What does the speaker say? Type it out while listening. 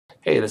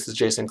Hey, this is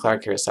Jason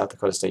Clark here at South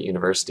Dakota State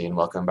University, and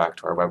welcome back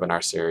to our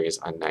webinar series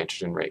on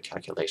nitrogen rate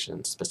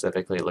calculation,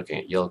 specifically looking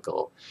at yield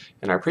goal.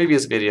 In our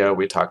previous video,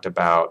 we talked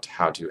about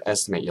how to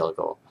estimate yield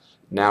goal.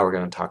 Now we're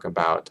going to talk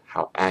about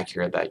how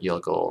accurate that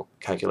yield goal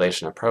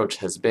calculation approach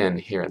has been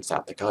here in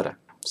South Dakota.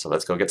 So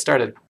let's go get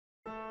started.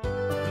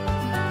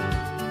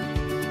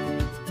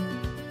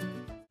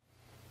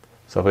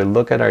 So if we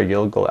look at our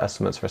yield goal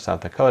estimates for South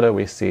Dakota,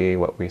 we see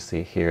what we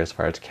see here as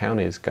far as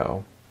counties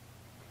go.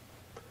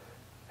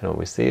 And what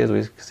we see is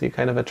we see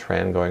kind of a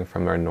trend going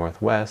from our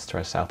northwest to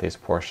our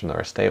southeast portion of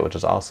our state, which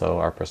is also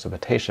our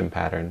precipitation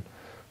pattern.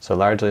 So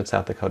largely in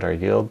South Dakota, our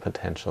yield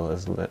potential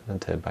is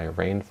limited by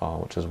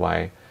rainfall, which is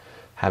why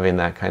having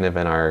that kind of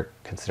in our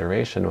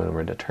consideration when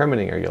we're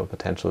determining our yield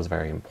potential is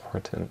very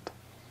important.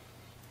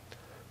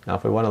 Now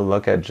if we want to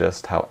look at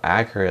just how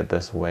accurate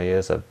this way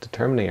is of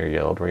determining our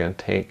yield, we're going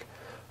to take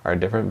our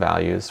different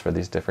values for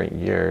these different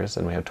years,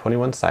 and we have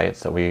 21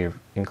 sites that we've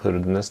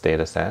included in this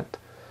data set.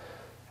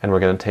 And we're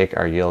going to take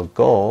our yield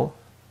goal,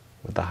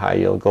 with the high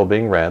yield goal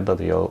being red,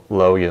 the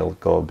low yield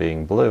goal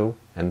being blue,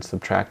 and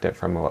subtract it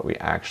from what we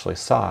actually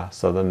saw.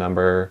 So the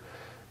number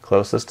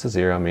closest to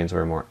 0 means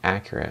we're more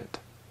accurate.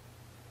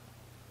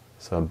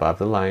 So above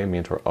the line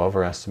means we're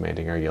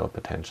overestimating our yield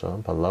potential.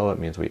 Below it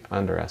means we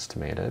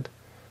underestimated.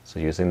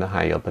 So using the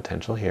high yield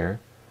potential here,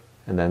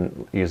 and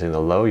then using the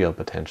low yield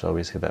potential,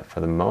 we see that for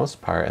the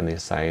most part in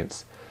these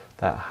sites,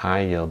 that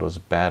high yield was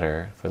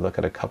better. If we look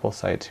at a couple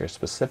sites here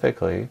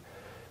specifically,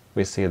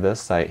 we see this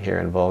site here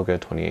in Volga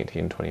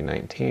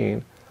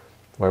 2018-2019,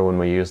 where when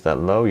we used that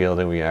low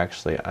yielding, we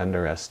actually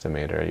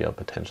underestimated our yield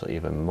potential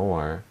even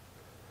more.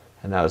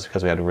 And that was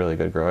because we had really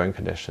good growing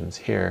conditions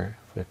here.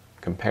 If we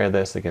compare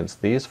this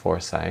against these 4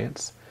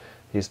 sites,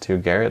 these 2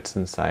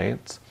 Garretson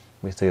sites,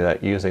 we see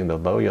that using the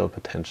low yield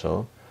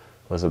potential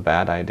was a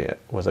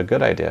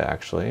good idea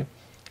actually,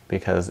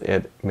 because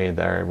it made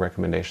our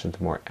recommendations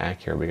more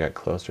accurate. We got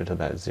closer to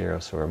that 0,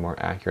 so we're more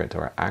accurate to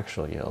our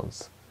actual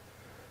yields.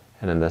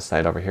 And in this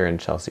site over here in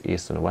Chelsea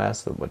East and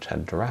West, which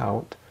had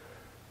drought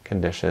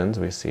conditions,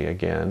 we see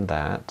again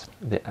that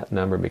the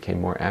number became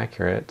more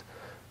accurate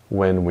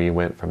when we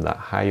went from that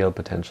high yield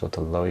potential to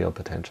low yield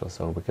potential.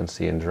 So we can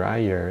see in dry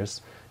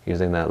years,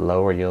 using that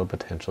lower yield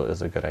potential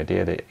is a good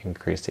idea to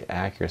increase the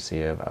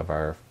accuracy of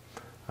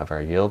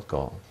our yield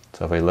goal.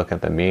 So if we look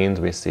at the means,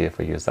 we see if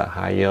we use that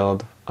high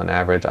yield, on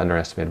average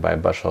underestimated by a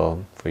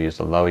bushel. If we use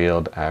the low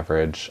yield,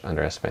 average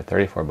underestimated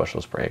 34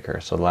 bushels per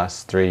acre. So the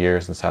last 3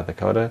 years in South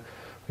Dakota,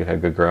 we've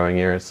had good growing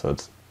years, so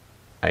it's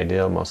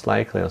ideal, most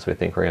likely, unless we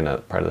think we're in a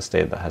part of the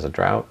state that has a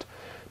drought,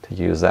 to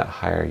use that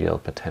higher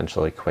yield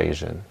potential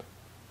equation.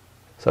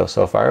 So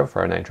far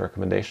for our nitro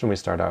recommendation, we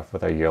start off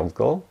with our yield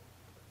goal,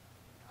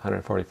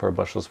 144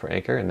 bushels per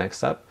acre, and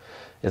next up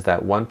is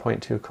that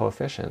 1.2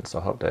 coefficient. So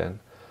I hope to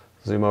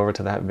zoom over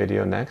to that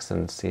video next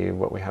and see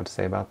what we have to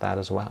say about that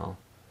as well.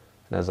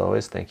 And as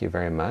always, thank you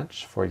very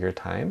much for your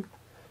time.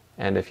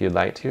 And if you'd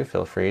like to,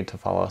 feel free to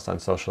follow us on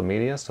social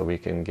media so we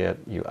can get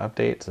you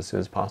updates as soon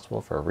as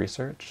possible for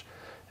research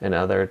and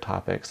other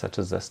topics such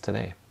as this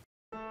today.